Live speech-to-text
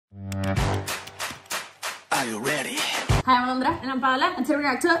Are you ready? Hi, I'm Alondra. And I'm Paola. And today we're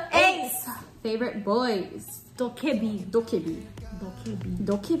going to A.C.E. Favorite boys. Dokebi.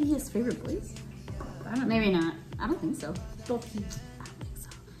 Dokebi is favorite boys? I don't know. Maybe not. I don't think so. Doki. I don't think so.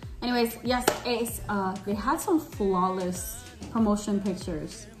 Anyways, yes, A.C.E. They had some flawless promotion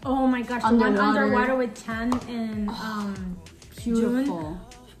pictures. Oh my gosh, the one underwater with Chan and Beautiful. June.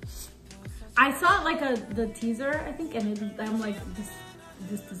 I saw like the teaser, I think, and I'm like,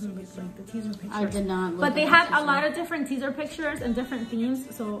 this doesn't look like the teaser picture. I did not. But they had a lot of different teaser pictures and different themes.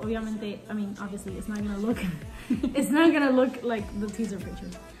 So obviamente, I mean, obviously, it's not gonna look, it's not gonna look like the teaser picture.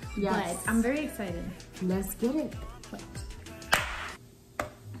 Yes. But I'm very excited. Let's get it.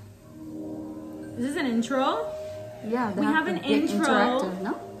 Is this an intro? Yeah, we have an intro. Interactive,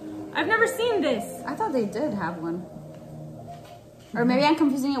 no? I've never seen this. I thought they did have one. Or maybe I'm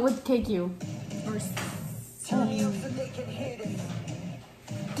confusing it with KQ. Or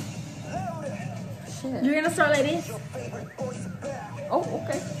Shit. You're gonna start like this? Oh,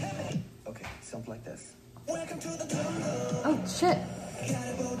 okay. Okay, something like this. Oh, shit.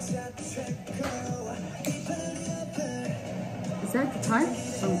 Is that guitar?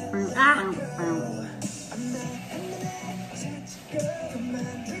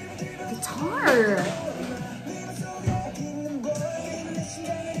 Guitar.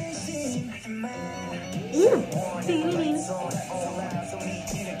 Ew.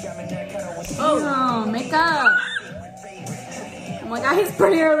 Oh, makeup. Oh my god, he's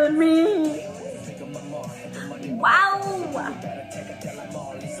prettier than me. Wow.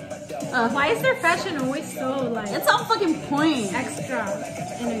 Why is their fashion always so like? It's on fucking point. Extra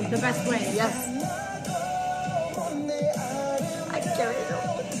in the best way. Yes. I can't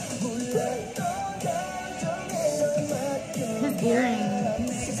His earring.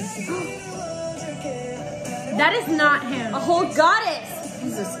 That is not him. A whole goddess.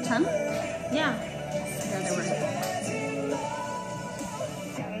 Is this 10? Yeah. Yeah, they were.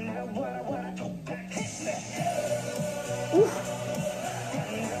 Oof.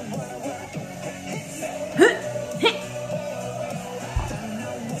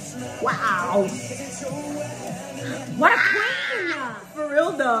 Wow. What a queen! For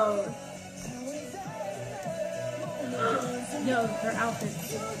real though. Yo, her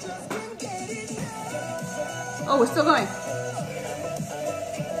outfits. Oh, we're still going.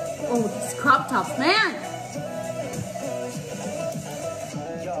 Oh, these crop tops, man.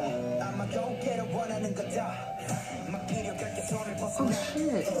 Oh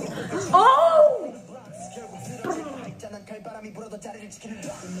shit. Oh!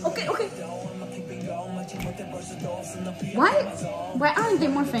 Okay. Why aren't they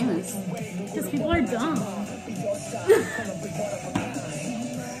more famous? Because people are dumb.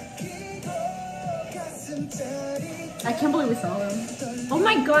 I can't believe we saw them. Oh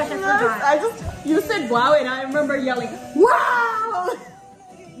my gosh, I forgot. You said wow and I remember yelling, wow! Oh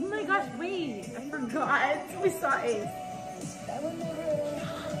my gosh, wait, I forgot. We saw Ace.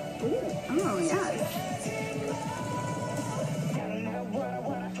 Oh, yeah.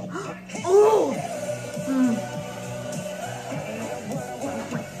 Oh!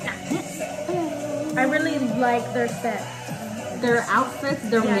 I really like their set. Their outfits,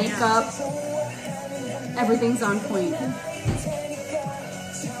 their makeup, everything's on point.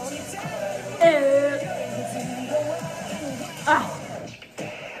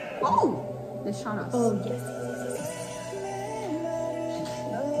 Oh! They shot us. Oh, yes.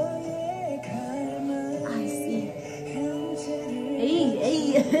 I see. Hey.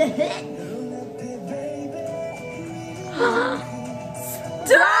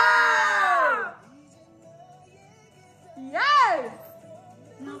 Stop! Yes!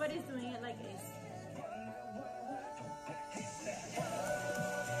 Nobody's doing it like Ace.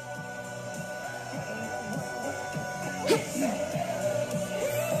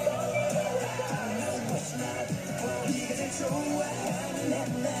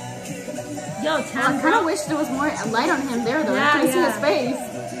 Yo, I kind of wish there was more light on him there, though. I couldn't see his face.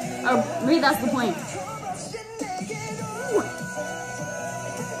 Or maybe that's the point.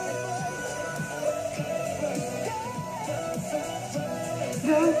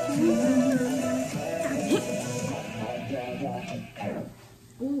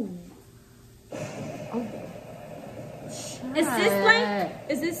 Ooh. Oh. Is this like?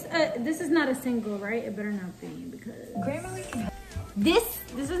 This is not a single, right? It better not be because this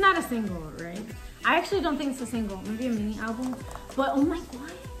is not a single, right? I actually don't think it's a single. Maybe a mini album. But oh my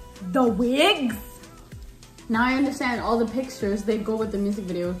god, the wigs. Now I understand all the pictures. They go with the music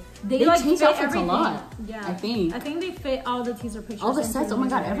video. They like change fit outfits everything. a lot. Yeah, I think. I think they fit all the teaser pictures. All the into sets. Oh my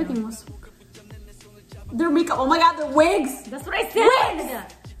music god, video. everything was. Their makeup. Oh my god, their wigs. That's what I said. Wigs!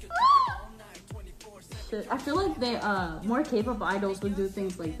 shit. I feel like they more K-pop idols would do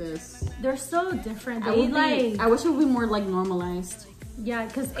things like this. They're so different. I wish it would be more like normalized. Yeah,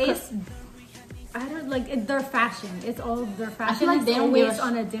 because A.C.E, I don't like their fashion. It's all their fashion. I feel like they always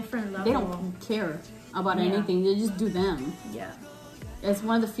on a different level. They don't care about anything. They just do them. Yeah. It's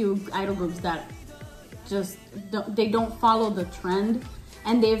one of the few idol groups that just don't follow the trend,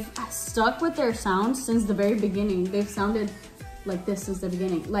 and they've stuck with their sound since the very beginning. They've sounded like this since the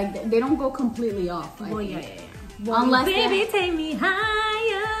beginning. Like they don't go completely off. Well, yeah. Well, unless baby, take me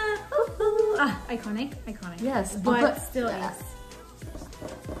higher. Ooh, ooh. Iconic. Yes, but still, yes.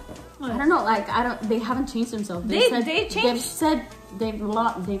 I don't know. Like they haven't changed themselves. They've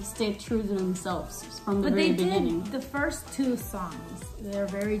stayed true to themselves from the very beginning. But they did the first 2 songs. They're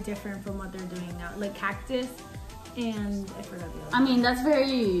very different from what they're doing now. Like Cactus and I forgot the other. I mean, that's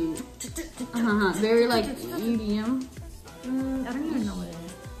very, very like EDM. I don't even know what it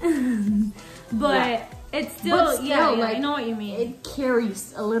is. But it's still, like, I know what you mean. It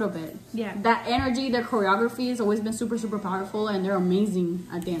carries a little bit. Yeah. That energy, their choreography has always been super, super powerful, and they're amazing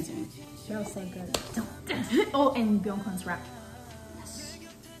at dancing. That was so good. Oh, and Byeonkwon's rap. Yes.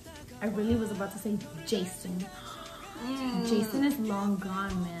 I really was about to say Jason. Jason is long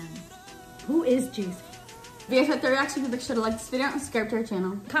gone, man. Who is Jason? If you guys had their reaction, make sure to like this video and subscribe to our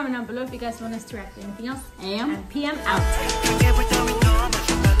channel. Comment down below if you guys want us to react to anything else. AM and PM out.